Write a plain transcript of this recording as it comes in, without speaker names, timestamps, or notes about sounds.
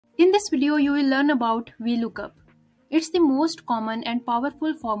In this video, you will learn about VLOOKUP. It's the most common and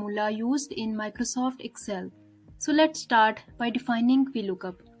powerful formula used in Microsoft Excel. So let's start by defining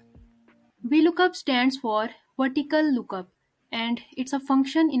VLOOKUP. VLOOKUP stands for vertical lookup and it's a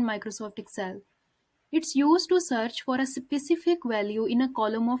function in Microsoft Excel. It's used to search for a specific value in a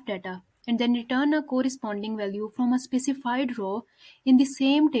column of data and then return a corresponding value from a specified row in the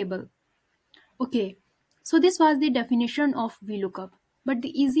same table. Okay, so this was the definition of VLOOKUP. But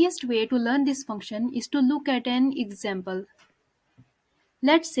the easiest way to learn this function is to look at an example.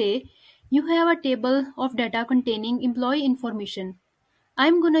 Let's say you have a table of data containing employee information.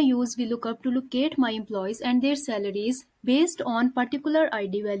 I'm gonna use VLOOKUP to locate my employees and their salaries based on particular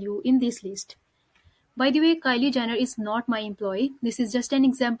ID value in this list. By the way, Kylie Jenner is not my employee. This is just an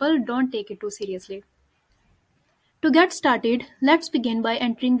example, don't take it too seriously. To get started, let's begin by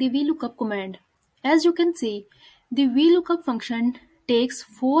entering the VLOOKUP command. As you can see, the VLOOKUP function takes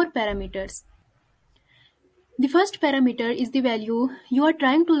 4 parameters. The first parameter is the value you are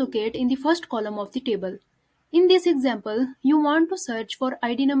trying to locate in the first column of the table. In this example, you want to search for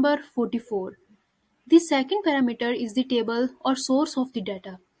ID number 44. The second parameter is the table or source of the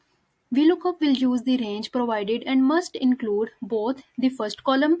data. VLOOKUP will use the range provided and must include both the first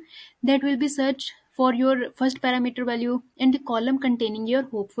column that will be searched for your first parameter value and the column containing your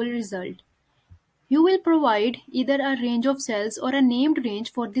hopeful result. You will provide either a range of cells or a named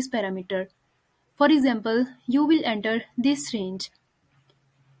range for this parameter. For example, you will enter this range.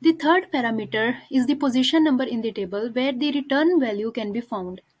 The third parameter is the position number in the table where the return value can be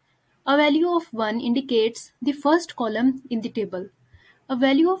found. A value of 1 indicates the first column in the table. A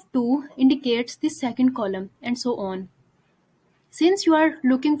value of 2 indicates the second column, and so on. Since you are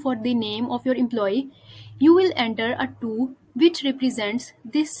looking for the name of your employee, you will enter a 2 which represents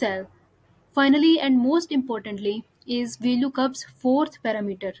this cell. Finally and most importantly is VLOOKUP's fourth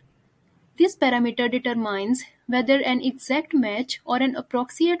parameter. This parameter determines whether an exact match or an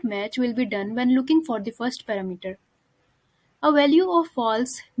approximate match will be done when looking for the first parameter. A value of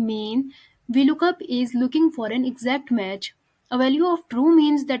false means VLOOKUP is looking for an exact match. A value of true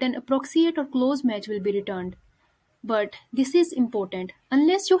means that an approximate or close match will be returned. But this is important.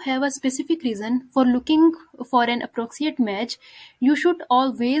 Unless you have a specific reason for looking for an approximate match, you should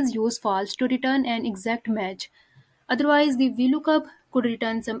always use false to return an exact match. Otherwise, the VLOOKUP could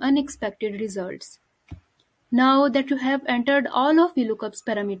return some unexpected results. Now that you have entered all of VLOOKUP's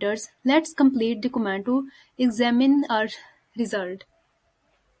parameters, let's complete the command to examine our result.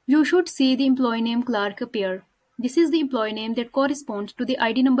 You should see the employee name Clark appear. This is the employee name that corresponds to the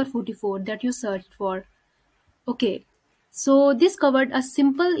ID number 44 that you searched for. Okay, so this covered a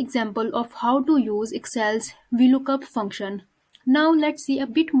simple example of how to use Excel's VLOOKUP function. Now let's see a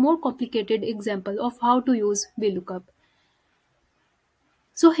bit more complicated example of how to use VLOOKUP.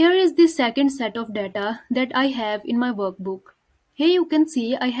 So here is the second set of data that I have in my workbook. Here you can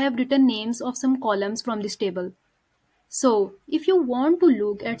see I have written names of some columns from this table. So if you want to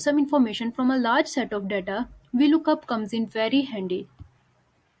look at some information from a large set of data, VLOOKUP comes in very handy.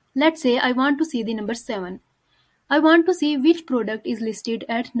 Let's say I want to see the number 7. I want to see which product is listed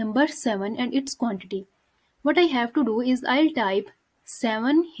at number 7 and its quantity. What I have to do is I'll type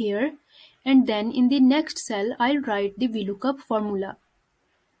 7 here and then in the next cell I'll write the VLOOKUP formula.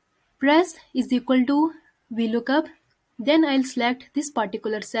 Press is equal to VLOOKUP, then I'll select this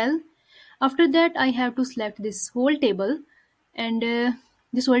particular cell. After that I have to select this whole table and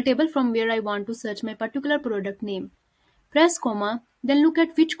this whole table from where I want to search my particular product name. Press comma, then look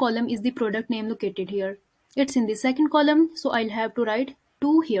at which column is the product name located here. It's in the second column, so I'll have to write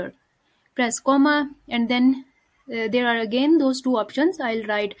 2 here. Press comma and then there are again those two options. I'll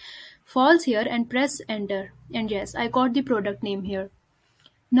write false here and press enter. And yes, I got the product name here.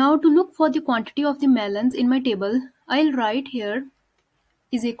 Now to look for the quantity of the melons in my table, I'll write here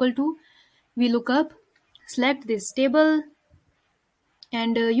is equal to VLOOKUP, select this table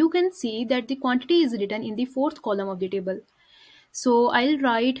and you can see that the quantity is written in the fourth column of the table. So I'll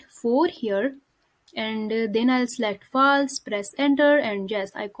write 4 here and then I'll select false, press enter and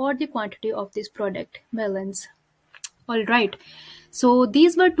yes, I got the quantity of this product, melons. Alright, so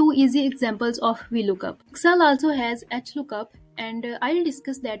these were 2 easy examples of VLOOKUP. Excel also has HLOOKUP and I'll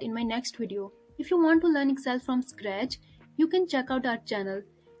discuss that in my next video. If you want to learn Excel from scratch, you can check out our channel.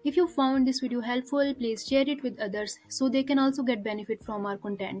 If you found this video helpful, please share it with others so they can also get benefit from our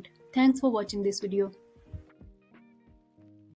content. Thanks for watching this video.